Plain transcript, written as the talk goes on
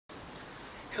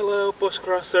Hello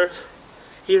Postcrossers,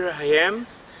 here I am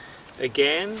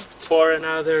again for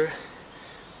another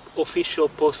official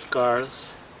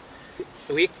postcards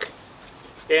week,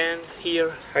 and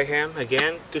here I am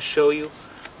again to show you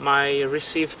my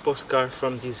received postcard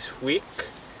from this week.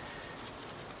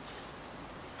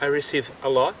 I received a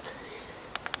lot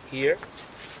here,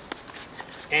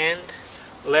 and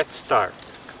let's start.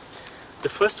 The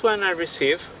first one I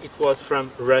received, it was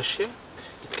from Russia.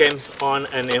 It came on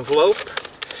an envelope,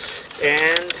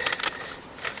 and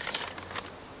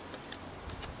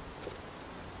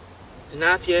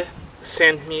Nadia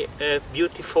sent me a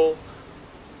beautiful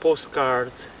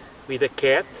postcard with a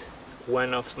cat,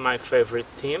 one of my favorite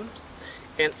themes,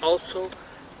 and also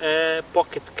a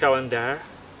pocket calendar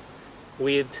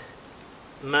with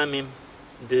Mami,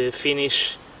 the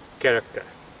Finnish character.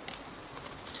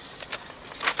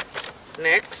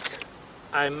 Next,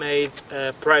 I made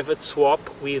a private swap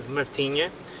with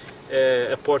Martinha,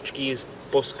 a Portuguese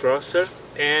postcrosser,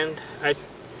 and I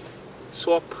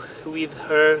swapped with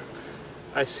her.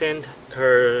 I sent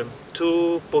her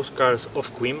 2 postcards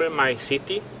of Coimbra, my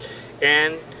city,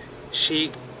 and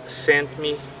she sent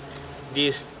me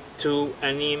these 2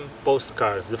 anime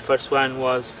postcards. The first one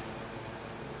was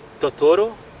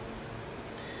Totoro,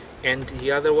 and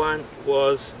the other one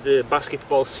was the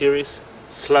basketball series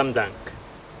Slam Dunk.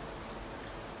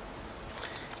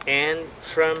 And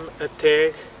from a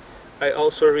tag I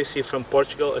also received from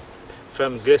Portugal,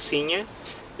 from Gracinha.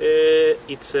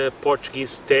 It's a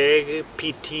Portuguese tag,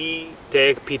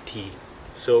 PT.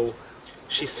 So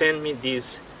she sent me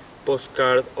this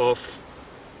postcard of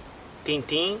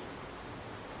Tintin.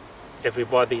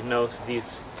 Everybody knows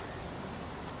this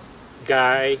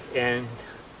guy and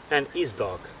his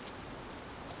dog.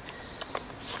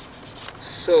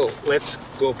 So let's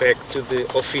go back to the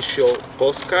official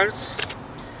postcards.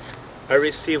 I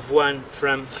received one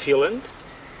from Finland.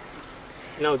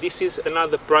 Now this is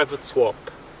another private swap.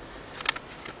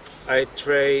 I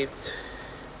trade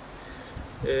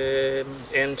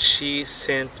and she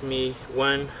sent me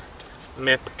one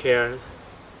map card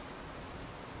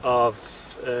of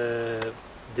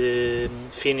the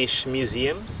Finnish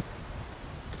museums,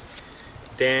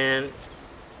 then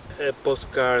a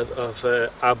postcard of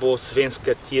Abo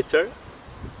Svenska Theater,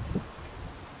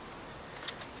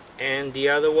 and the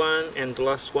other one and the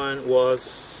last one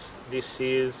was, this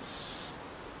is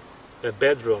a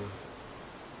bedroom,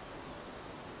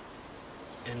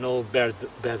 an old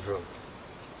bedroom.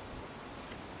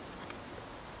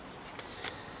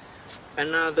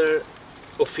 Another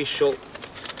official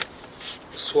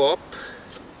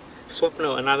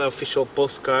another official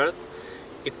postcard.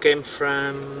 It came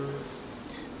from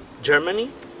Germany.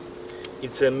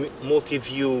 It's a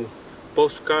multi-view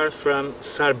postcard from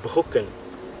Saarbrücken.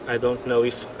 I don't know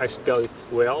if I spell it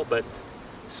well, but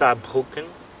Saarbrücken.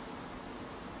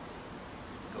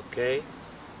 Okay.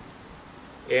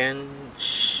 And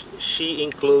she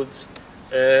includes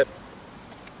a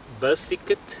bus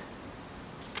ticket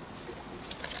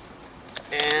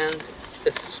and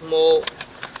a small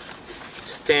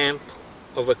stamp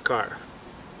of a car.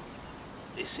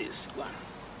 This is one.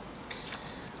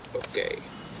 Okay.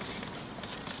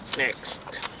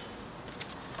 Next,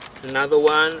 another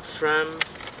one from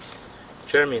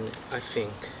Germany, I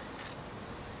think.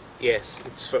 Yes,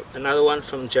 it's another one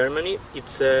from Germany.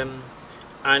 It's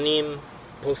anime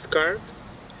postcard,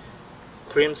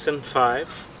 Crimson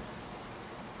 5.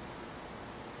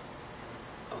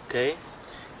 Okay,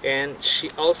 and she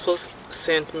also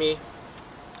sent me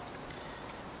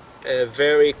a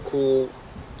very cool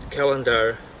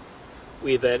calendar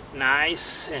with a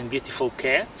nice and beautiful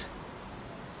cat,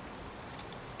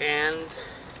 and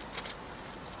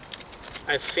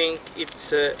I think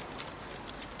it's a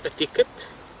ticket.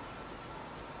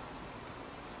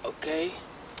 Okay,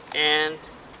 and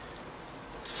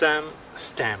some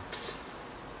stamps.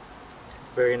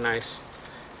 Very nice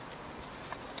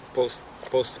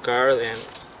postcard and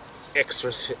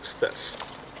extra stuff.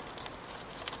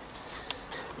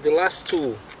 The last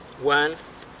 2, one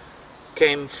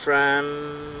came from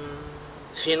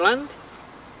Finland,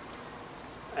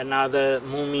 another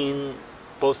Moomin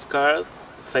postcard,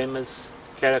 famous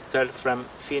character from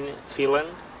Finland.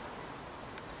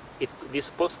 This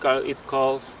postcard, it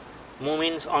calls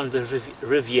Moomins on the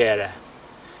Riviera,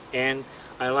 and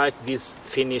I like this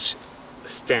Finnish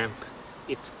stamp.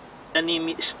 It's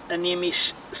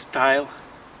anime-ish style.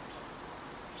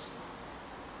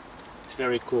 It's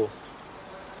very cool.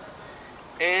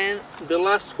 And the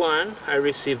last one I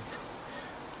received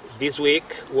this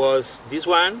week was this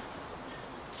one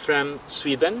from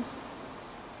Sweden.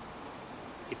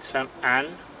 It's from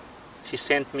Anne. She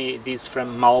sent me this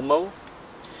from Malmo,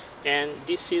 and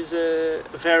this is a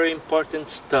very important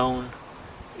stone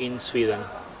in Sweden.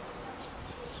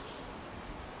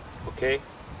 Okay,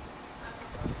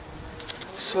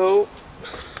 so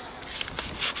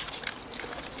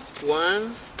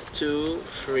 1, 2,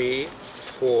 3,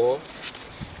 4,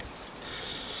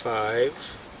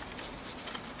 5,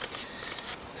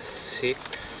 6,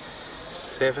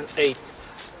 7, 8.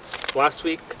 Last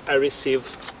week I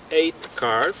received 8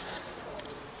 cards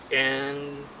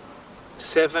and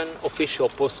 7 official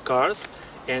postcards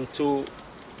and 5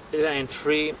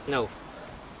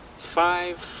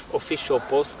 official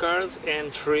postcards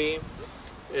and 3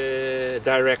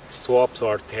 direct swaps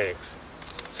or tags.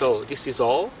 So this is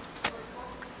all.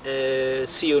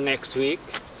 See you next week.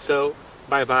 So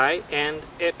bye bye and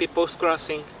happy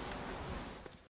postcrossing.